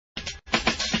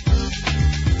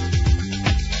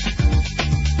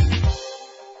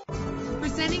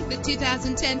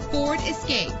2010 Ford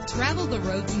Escape. Travel the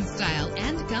roads in style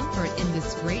and comfort in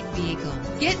this great vehicle.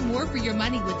 Get more for your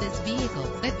money with this vehicle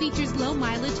that features low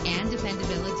mileage and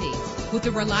dependability. With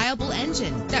a reliable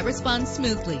engine that responds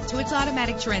smoothly to its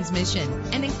automatic transmission,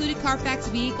 an included Carfax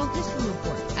Vehicle History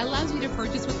Report allows you to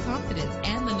purchase with confidence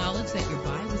and the knowledge that your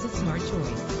buy was a smart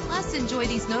choice. Plus, enjoy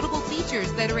these notable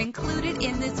features that are included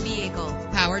in this vehicle: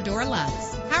 power door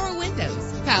locks, power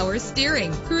windows, power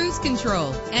steering, cruise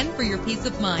control. And for your peace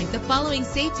of mind, the following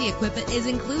safety equipment is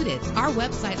included. Our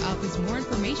website offers more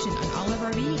information on all of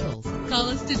our vehicles. Call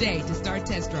us today to start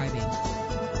test driving.